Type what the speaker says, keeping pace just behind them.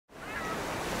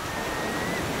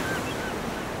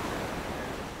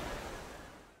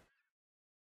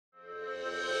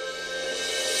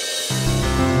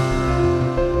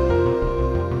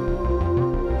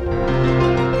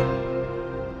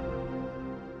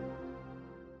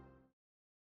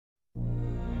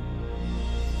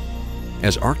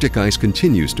As Arctic ice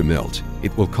continues to melt,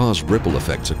 it will cause ripple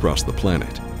effects across the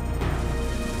planet.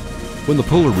 When the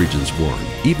polar regions warm,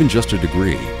 even just a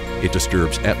degree, it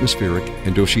disturbs atmospheric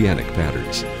and oceanic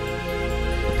patterns.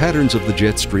 The patterns of the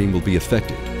jet stream will be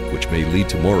affected, which may lead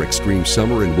to more extreme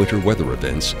summer and winter weather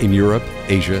events in Europe,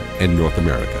 Asia, and North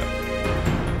America.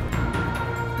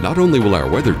 Not only will our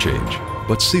weather change,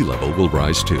 but sea level will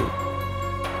rise too.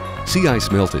 Sea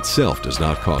ice melt itself does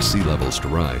not cause sea levels to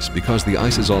rise because the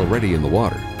ice is already in the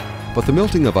water. But the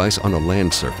melting of ice on a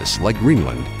land surface like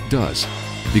Greenland does,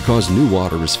 because new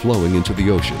water is flowing into the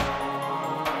ocean.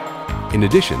 In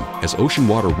addition, as ocean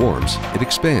water warms, it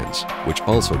expands, which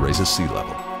also raises sea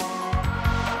level.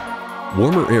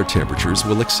 Warmer air temperatures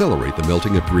will accelerate the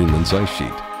melting of Greenland's ice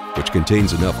sheet, which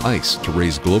contains enough ice to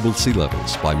raise global sea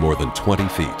levels by more than 20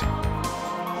 feet.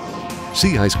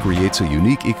 Sea ice creates a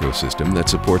unique ecosystem that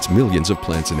supports millions of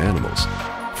plants and animals,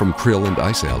 from krill and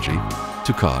ice algae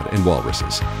to cod and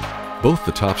walruses. Both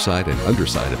the topside and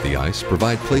underside of the ice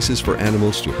provide places for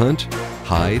animals to hunt,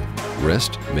 hide,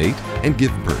 rest, mate, and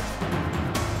give birth.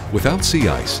 Without sea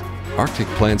ice, Arctic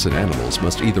plants and animals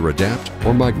must either adapt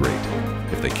or migrate.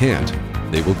 If they can't,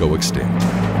 they will go extinct.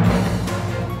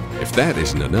 If that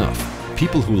isn't enough,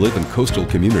 people who live in coastal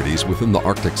communities within the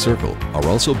Arctic Circle are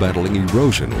also battling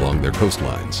erosion along their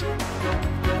coastlines.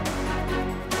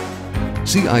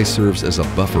 Sea ice serves as a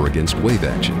buffer against wave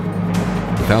action.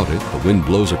 Without it, the wind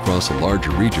blows across a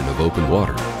larger region of open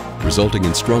water, resulting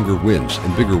in stronger winds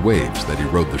and bigger waves that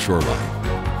erode the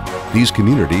shoreline. These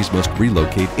communities must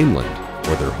relocate inland,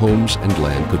 where their homes and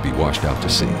land could be washed out to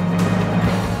sea.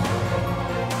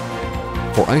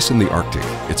 For ice in the Arctic,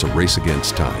 it's a race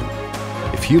against time.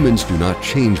 If humans do not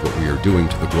change what we are doing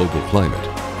to the global climate,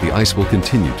 the ice will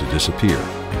continue to disappear,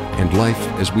 and life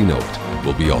as we know it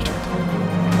will be altered.